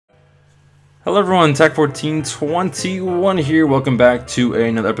Hello everyone, Tech1421 here. Welcome back to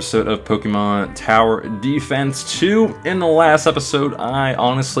another episode of Pokemon Tower Defense 2. In the last episode, I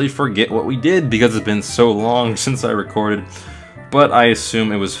honestly forget what we did because it's been so long since I recorded. But I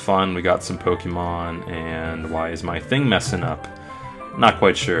assume it was fun. We got some Pokemon, and why is my thing messing up? Not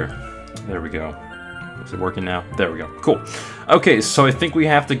quite sure. There we go. Is it working now? There we go. Cool. Okay, so I think we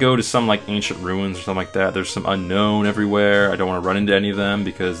have to go to some like ancient ruins or something like that. There's some unknown everywhere. I don't want to run into any of them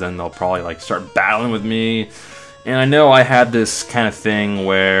because then they'll probably like start battling with me. And I know I had this kind of thing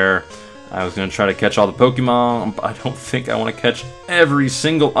where I was going to try to catch all the Pokemon, but I don't think I want to catch every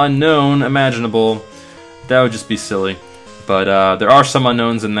single unknown imaginable. That would just be silly. But there are some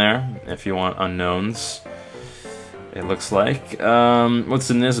unknowns in there if you want unknowns. It looks like. What's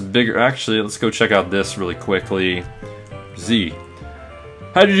in this bigger? Actually, let's go check out this really quickly. Z.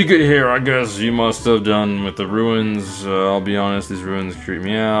 How did you get here? I guess you must have done with the ruins. I'll be honest, these ruins creep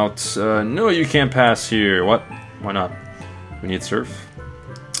me out. No, you can't pass here. What? Why not? We need surf.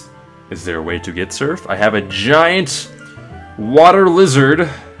 Is there a way to get surf? I have a giant water lizard,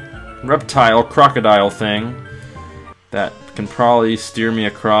 reptile, crocodile thing that can probably steer me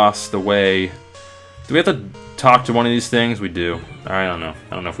across the way. Do we have to talk to one of these things? We do. I don't know.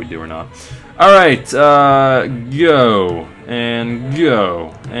 I don't know if we do or not. Alright, go,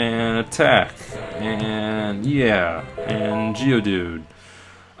 and attack, and yeah, and Geodude.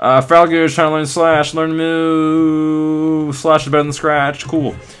 Fralgator is trying to learn Slash, learn move, Slash is better than Scratch,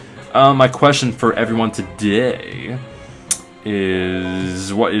 cool. My question for everyone today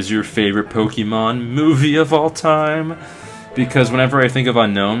is, what is your favorite Pokemon movie of all time? Because whenever I think of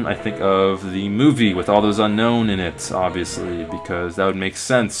unknown, I think of the movie with all those unknown in it, obviously, because that would make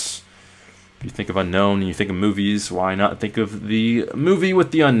sense. If you think of unknown and you think of movies, why not think of the movie with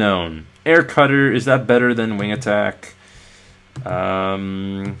the unknown? Air Cutter, is that better than Wing Attack?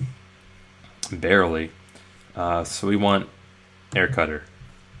 Barely. So we want Air Cutter.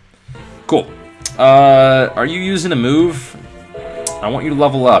 Cool. Are you using a move? I want you to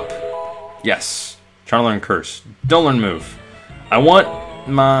level up. Yes. Trying to learn Curse. Don't learn Move. I want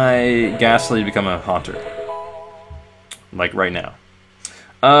my Ghastly to become a Haunter. Like right now.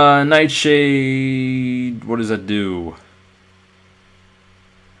 Nightshade, what does that do?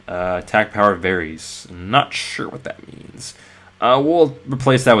 Attack power varies. I'm not sure what that means. We'll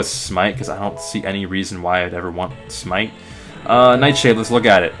replace that with Smite, because I don't see any reason why I'd ever want Smite. Nightshade, let's look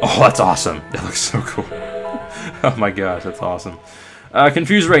at it. Oh, that's awesome. That looks so cool. Oh my gosh, that's awesome.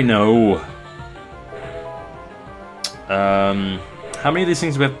 Confuse Ray, no. How many of these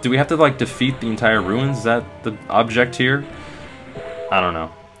things do we have to like defeat the entire ruins? Is that the object here? I don't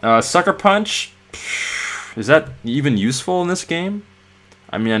know. Sucker Punch? Is that even useful in this game?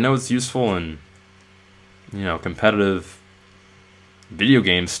 I mean, I know it's useful in, you know, competitive video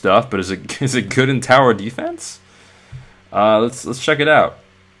game stuff, but is it good in tower defense? Let's check it out.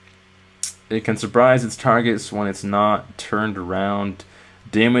 It can surprise its targets when it's not turned around.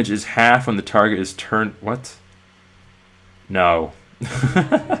 Damage is half when the target is turned. What? No.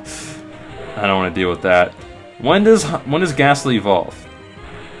 I don't want to deal with that. When does Ghastly evolve?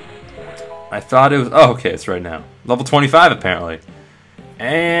 I thought it was... Oh, okay, it's right now. Level 25, apparently.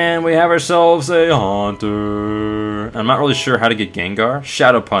 And we have ourselves a Haunter. I'm not really sure how to get Gengar.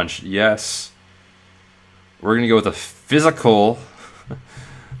 Shadow Punch, yes. We're going to go with a physical...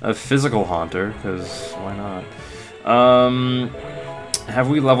 a physical Haunter, because why not? Have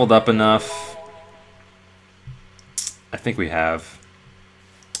we leveled up enough? I think we have.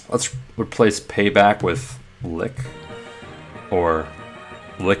 Let's replace Payback with Lick. Or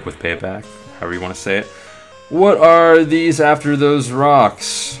Lick with Payback, however you want to say it. What are these after those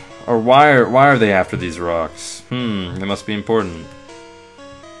rocks? Or why are they after these rocks? They must be important.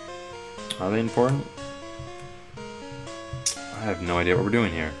 Are they important? I have no idea what we're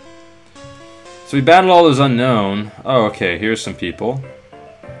doing here. So we battled all those unknown. Oh, okay, here's some people.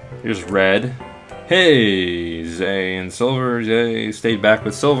 Here's Red. Hey, Zay and Silver. Zay stayed back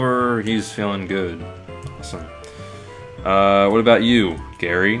with Silver. He's feeling good. Awesome. What about you,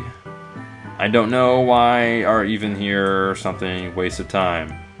 Gary? I don't know why are even here or something. Waste of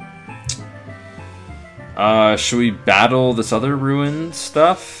time. Should we battle this other ruin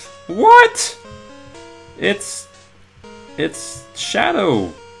stuff? What? It's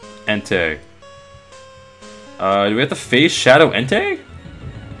Shadow Entei. Do we have to face Shadow Entei?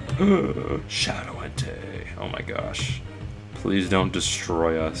 Shadow Entei. Oh my gosh. Please don't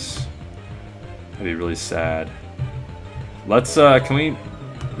destroy us. That'd be really sad. Let's, can we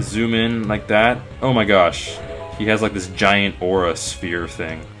zoom in like that? Oh my gosh. He has like this giant aura sphere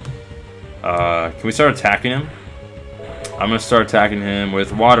thing. Can we start attacking him? I'm gonna start attacking him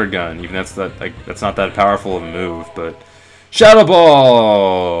with Water Gun, even that's not that powerful of a move, but Shadow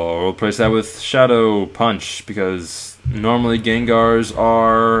Ball! We'll replace that with Shadow Punch, because normally Gengars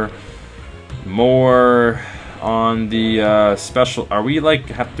are more on the special. Are we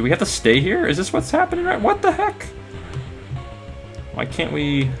like, do we have to stay here? Is this what's happening right? What the heck? Why can't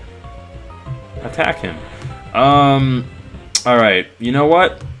we attack him? Alright, you know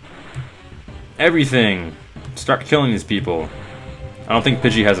what? Everything. Start killing these people. I don't think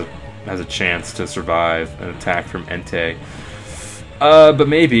Pidgey has a chance to survive an attack from Entei. But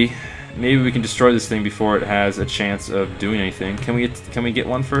maybe we can destroy this thing before it has a chance of doing anything. Can we get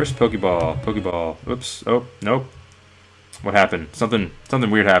one first? Pokeball. Oops. Oh, nope. What happened? Something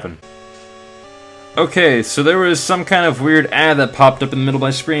weird happened. Okay, so there was some kind of weird ad that popped up in the middle of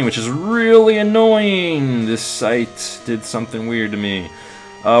my screen, which is really annoying. This site did something weird to me.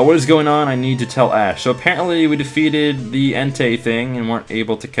 What is going on? I need to tell Ash. So apparently we defeated the Entei thing and weren't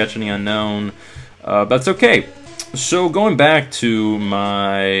able to catch any unknown. That's okay. So going back to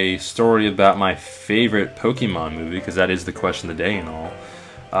my story about my favorite Pokemon movie, because that is the question of the day and all.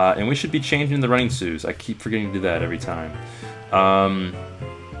 And we should be changing the running shoes. I keep forgetting to do that every time.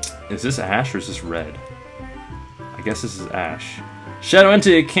 Is this Ash or is this Red? I guess this is Ash. Shadow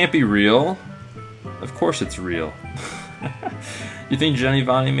Entei, it can't be real. Of course it's real. You think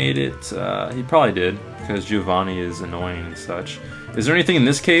Giovanni made it? He probably did, because Giovanni is annoying and such. Is there anything in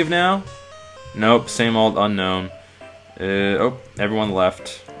this cave now? Nope, same old unknown. Oh, everyone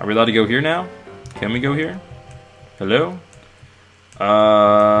left. Are we allowed to go here now? Can we go here? Hello?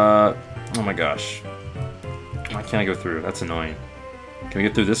 Oh my gosh. Why can't I go through? That's annoying. Can we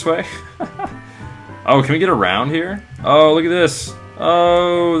get through this way? Oh, can we get around here? Oh, look at this.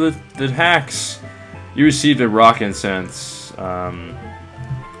 Oh, the hacks. You received a rock incense. I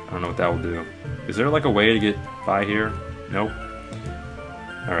don't know what that will do. Is there like a way to get by here? Nope.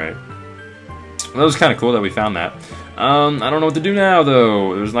 Alright. Well, that was kind of cool that we found that. I don't know what to do now,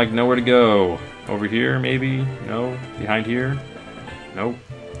 though. There's like nowhere to go. Over here, maybe? No? Behind here? Nope.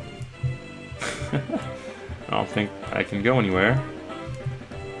 I don't think I can go anywhere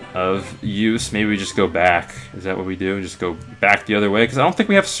of use. Maybe we just go back. Is that what we do? Just go back the other way? Because I don't think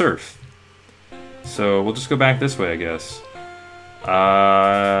we have surf. So we'll just go back this way, I guess.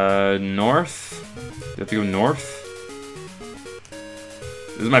 North? Do you have to go north?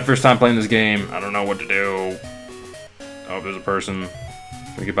 This is my first time playing this game. I don't know what to do. Oh, there's a person.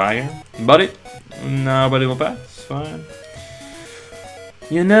 Can we get by here? Buddy? No, buddy will pass. Fine.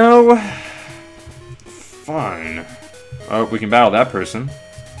 You know... Fine. Oh, we can battle that person.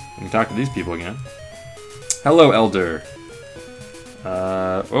 We can talk to these people again. Hello, Elder.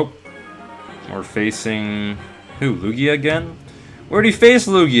 Oh. We're facing... Who? Lugia again? We already faced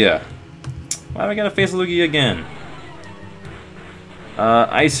Lugia! Why do I gotta face Lugia again?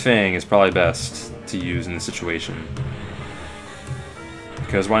 Ice Fang is probably best to use in this situation.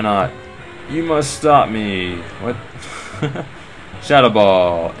 Because why not? You must stop me! What? Shadow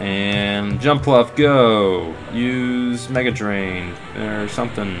Ball and Jump Pluff, go! Use Mega Drain or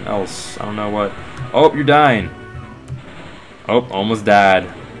something else. I don't know what. Oh, you're dying! Oh, almost died.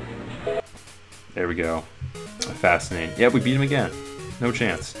 There we go. Fascinating. Yeah, we beat him again. No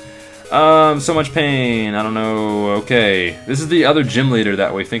chance. So much pain. I don't know. Okay. This is the other gym leader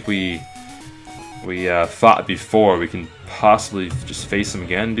that we think we fought before. We can possibly just face him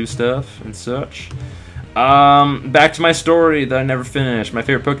again, do stuff and such. Back to my story that I never finished. My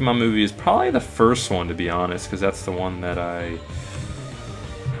favorite Pokemon movie is probably the first one, to be honest, because that's the one that I,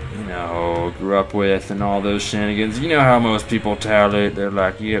 you know, grew up with and all those shenanigans. You know how most people tell it. They're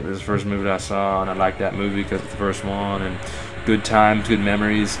like, yep, this is the first movie that I saw, and I like that movie because it's the first one, and good times, good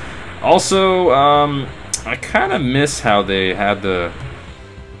memories. Also, I kind of miss how they had the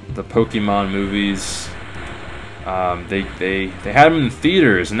Pokemon movies. They had them in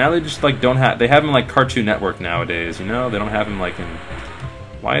theaters, and now they just like don't have. They have them like Cartoon Network nowadays. You know, they don't have them like in.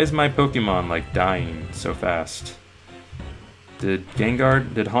 Why is my Pokemon like dying so fast? Did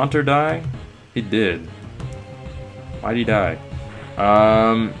Haunter die? He did. Why'd he die?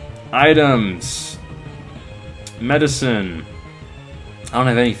 Items. Medicine. I don't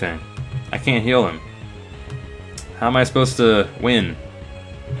have anything. I can't heal him. How am I supposed to win?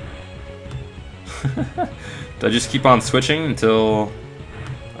 Do I just keep on switching until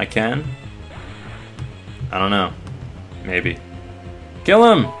I can? I don't know. Maybe. Kill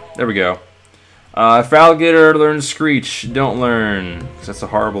him! There we go. If Alligator learns Screech, don't learn, because that's a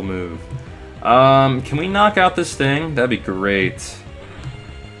horrible move. Can we knock out this thing? That'd be great.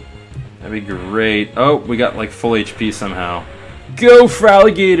 That'd be great. Oh, we got like full HP somehow. Go,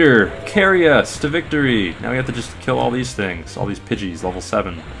 Fralligator! Carry us to victory! Now we have to just kill all these things, all these Pidgeys, level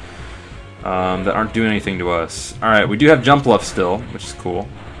 7, that aren't doing anything to us. Alright, we do have Jump Bluff still, which is cool.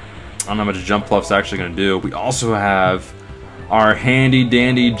 I don't know how much Jump Bluff's actually going to do. We also have our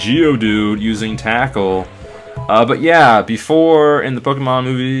handy-dandy Geodude using Tackle. But yeah, before in the Pokemon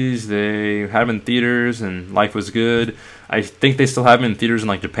movies, they had them in theaters and life was good. I think they still have them in theaters in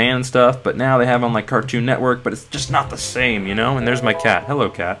like Japan and stuff, but now they have them on like Cartoon Network, but it's just not the same, you know? And there's my cat. Hello,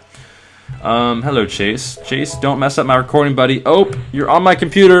 cat. Hello, Chase. Chase, don't mess up my recording, buddy. Oh, you're on my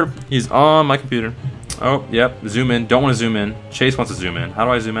computer. He's on my computer. Oh, yep. Zoom in. Don't want to zoom in. Chase wants to zoom in. How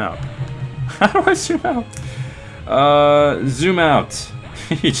do I zoom out? How do I zoom out? Zoom out.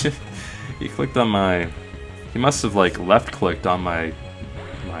 He clicked on my... He must have like left-clicked on my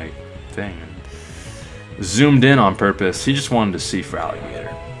thing. Zoomed in on purpose. He just wanted to see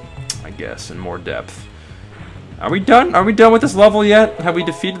Fralligator, I guess, in more depth. Are we done? Are we done with this level yet? Have we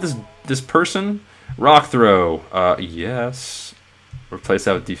defeated this person? Rock Throw. Yes. Replace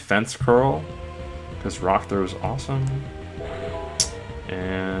that with Defense Curl, because Rock Throw is awesome.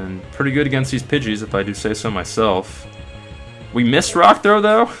 And pretty good against these Pidgeys, if I do say so myself. We missed Rock Throw,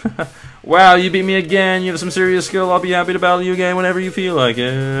 though? Wow, you beat me again. You have some serious skill. I'll be happy to battle you again whenever you feel like it.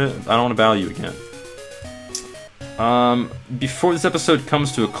 I don't want to battle you again. Before this episode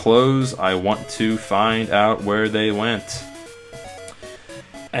comes to a close, I want to find out where they went.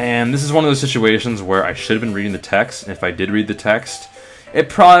 And this is one of those situations where I should have been reading the text, and if I did read the text, it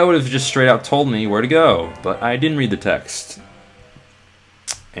probably would have just straight out told me where to go, but I didn't read the text.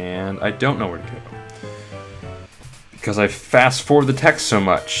 And I don't know where to go, because I fast forward the text so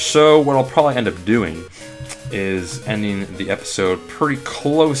much. So what I'll probably end up doing is ending the episode pretty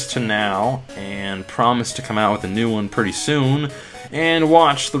close to now, and promise to come out with a new one pretty soon, and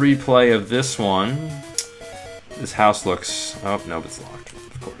watch the replay of this one. This house looks... oh, no, it's locked.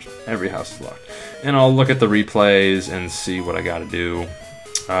 Of course, every house is locked. And I'll look at the replays and see what I gotta do.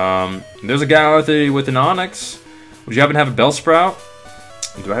 There's a guy with an Onix. Would you happen to have a Bellsprout?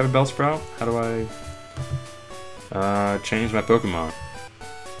 Do I have a Bellsprout? How do I change my Pokemon?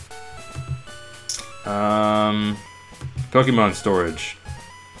 Pokemon storage.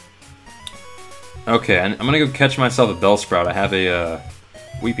 Okay, I'm gonna go catch myself a Bellsprout. I have a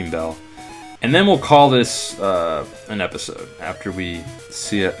Weeping Bell, and then we'll call this an episode after we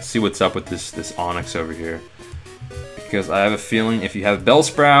see what's up with this Onix over here. Because I have a feeling if you have a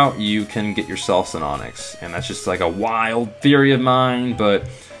Bellsprout, you can get yourself an Onix, and that's just like a wild theory of mine. But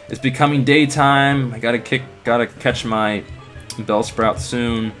it's becoming daytime. I gotta catch my Bellsprout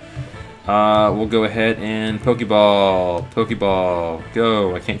soon. We'll go ahead and Pokeball,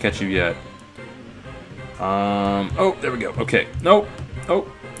 go. I can't catch you yet. Oh, there we go. Okay, nope.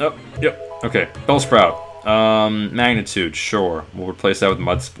 Oh, yep. Okay, Bellsprout. Magnitude, sure. We'll replace that with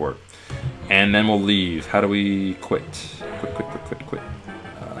Mudsport. And then we'll leave. How do we quit? Quit.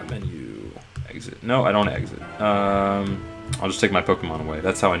 Menu, exit. No, I don't exit. I'll just take my Pokemon away.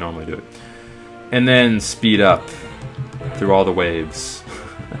 That's how I normally do it. And then speed up through all the waves.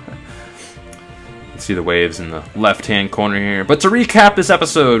 See the waves in the left-hand corner here. But to recap this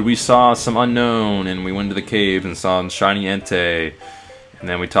episode, we saw some unknown, and we went to the cave and saw shiny Entei, and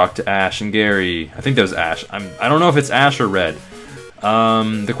then we talked to Ash and Gary. I think that was Ash. I don't know if it's Ash or Red.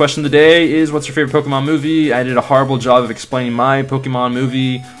 The question of the day is, what's your favorite Pokemon movie? I did a horrible job of explaining my Pokemon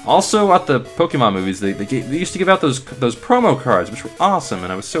movie. Also, at the Pokemon movies, they used to give out those promo cards, which were awesome,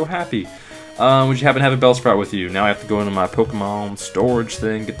 and I was so happy. Would you happen to have a Bellsprout with you? Now I have to go into my Pokemon storage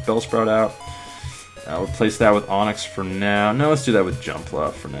thing, get the Bellsprout out. I'll replace that with Onix for now. No, let's do that with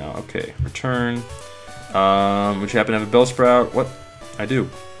Jumpluff for now. Okay, return. Would you happen to have a Bellsprout? What? I do.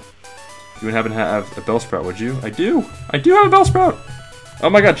 You would happen to have a Bellsprout, would you? I do. I do have a Bellsprout.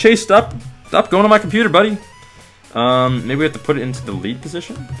 Oh my god, Chase, stop going on my computer, buddy. Maybe we have to put it into the lead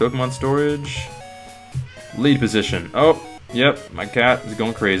position. Pokemon storage. Lead position. Oh, yep, my cat is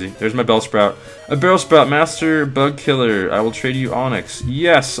going crazy. There's my Bellsprout. A Bellsprout, Master Bug Killer. I will trade you Onix.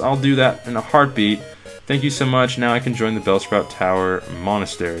 Yes, I'll do that in a heartbeat. Thank you so much. Now I can join the Bellsprout Tower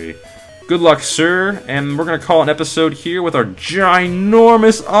Monastery. Good luck, sir. And we're going to call an episode here with our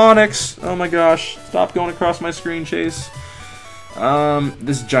ginormous Onix. Oh my gosh. Stop going across my screen, Chase.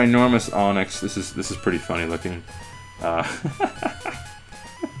 This ginormous Onix. This is pretty funny looking.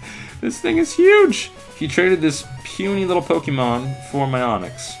 This thing is huge. He traded this puny little Pokemon for my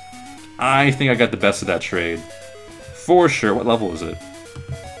Onix. I think I got the best of that trade. For sure. What level is it?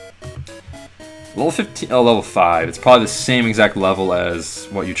 Level 15, oh, level 5. It's probably the same exact level as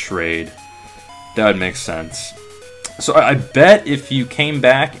what you trade. That would make sense. So I bet if you came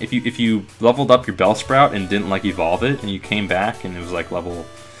back, if you leveled up your Bellsprout and didn't like evolve it, and you came back and it was like level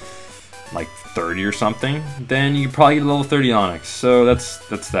like 30 or something, then you could probably get a level 30 Onix. So that's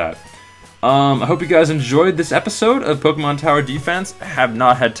that. I hope you guys enjoyed this episode of Pokemon Tower Defense. I have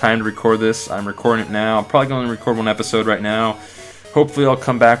not had time to record this. I'm recording it now. I'm probably going to record one episode right now. Hopefully I'll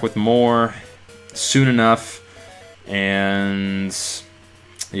come back with more soon enough. And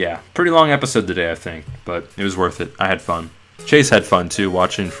yeah, pretty long episode today, I think, but it was worth it. I had fun. Chase had fun too,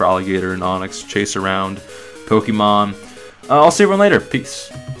 watching Froligator and Onix chase around Pokemon. I'll see everyone later.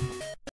 Peace.